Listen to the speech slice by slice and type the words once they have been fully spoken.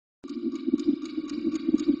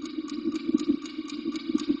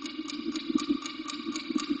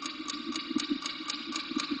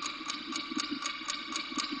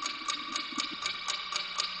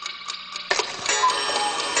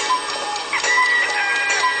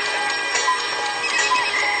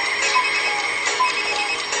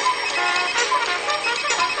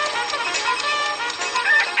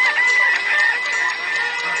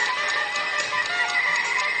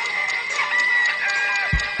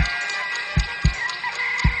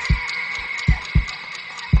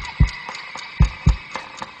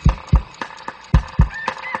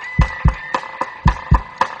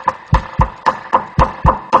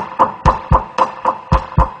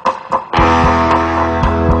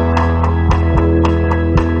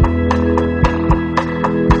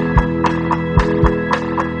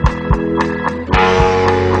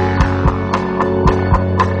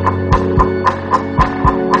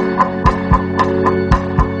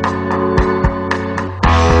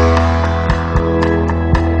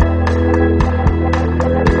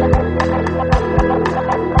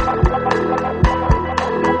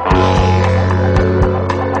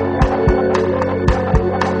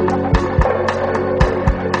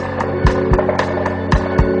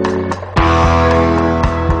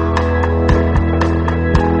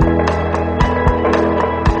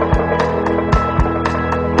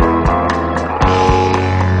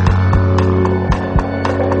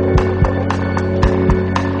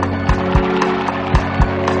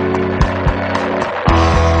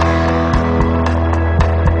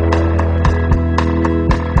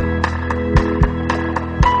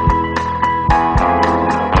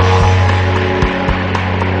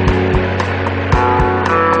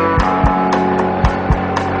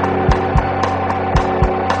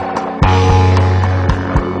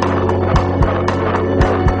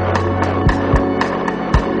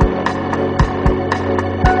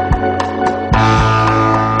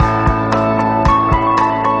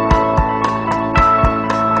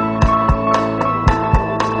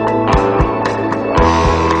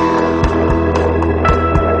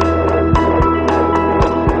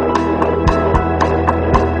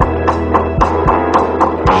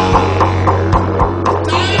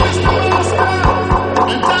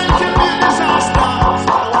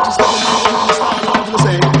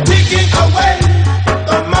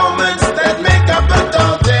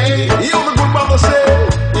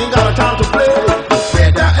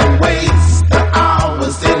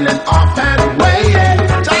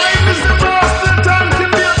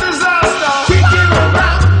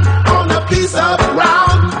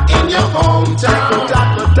hometown.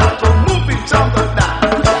 Tackle, move it on the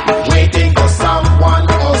dime. Waiting for someone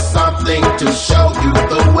or something to show you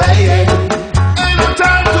the way. Ain't no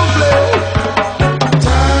time to play.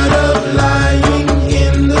 Tired of lying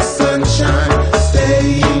in the sunshine,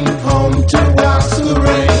 staying home to watch the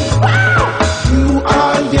rain. You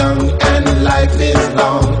are young and life is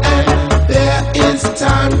long, and there is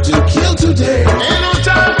time to kill today. Ain't no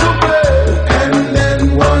time to play. And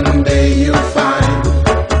then one day you find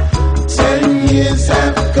 10 years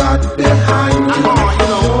have got behind you.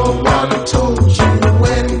 No one told you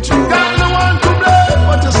when to. Got no one to blame.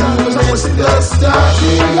 What you say? It's the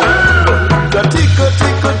starting. The ticker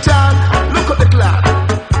time. Look at the clock.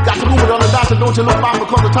 Got to move it on the dot, don't you look back,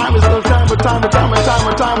 because the time is the time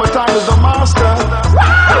is the master.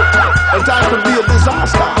 And time could be a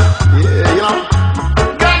disaster. Yeah, you know.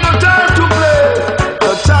 Got no time to play.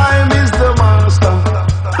 The time is the master.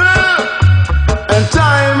 And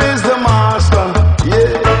time is the master.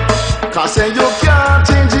 Yeah. Cause you can't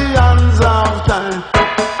change the hands of time.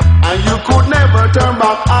 And you could never turn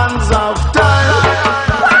back hands of time.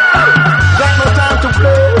 Got no time to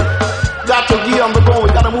play. Got to get on the go. We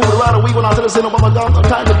gotta move it right away when I tell us, no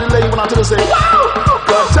time to delay when I tell us, the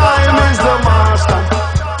time is the master.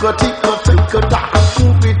 Go take a dot,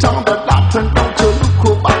 move it on the dot, and don't you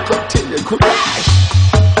look back until you could die.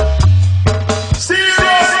 Serious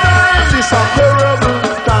time, it's a terrible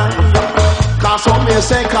time. Cause some may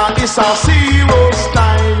say, cause it's a serious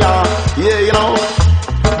time, yeah, you know.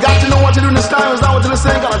 Got to know what to do in this time, is that what you're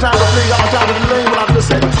saying? Got a time to play, got a time to delay when I tell us,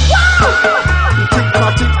 tick a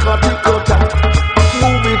time.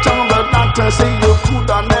 Move it on the dot and say you could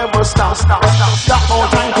have never stop. Got no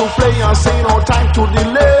time to play and say no time to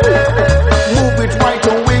delay. Move it right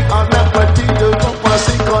away and never till you come and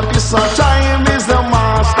say, cause this time is the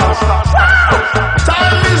master.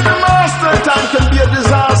 Time is the master. Time can be a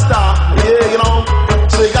disaster. Yeah, you know.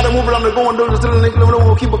 So you gotta move it on the go and do it till the link.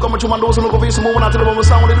 We'll keep it coming to my doors and look over some moving out to the moment.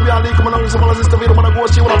 Sound it'll be on the coming on some other system. We don't wanna go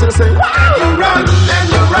see what I tell you say. You run and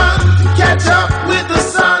you run to catch up with the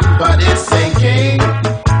sun, but it's sinking.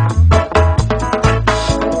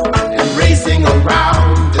 Racing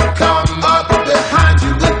around to come up behind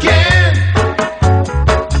you again.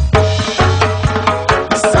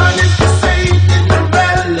 The sun is the same in a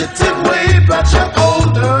relative way, but you're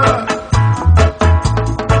older.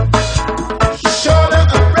 You're shorter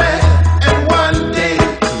of breath and one day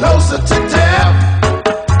closer to death.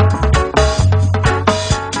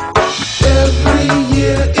 Every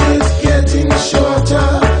year is getting shorter.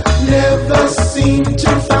 Never seem to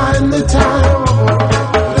find the time.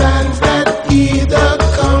 Either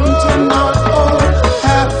come to naught or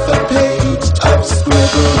half a page of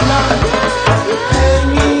scribbled lines.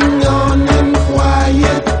 Hanging on in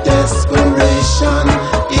quiet desperation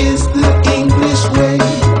is the English way.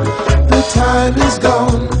 The time is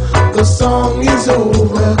gone, the song is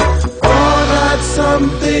over. Or got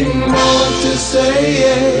something more to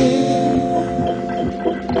say.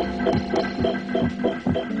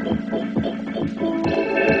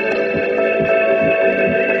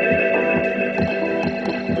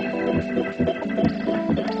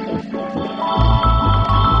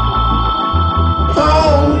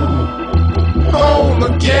 Home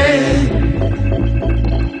again.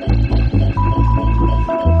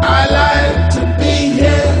 I like to be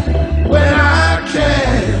here when I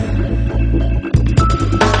can.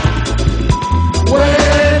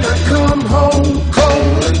 When I come home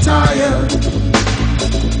cold and tired,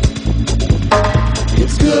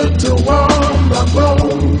 it's good to warm my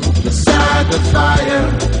bones beside the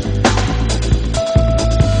fire.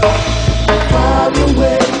 Far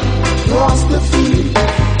away across the field,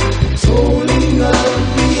 holding up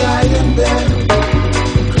the iron bed.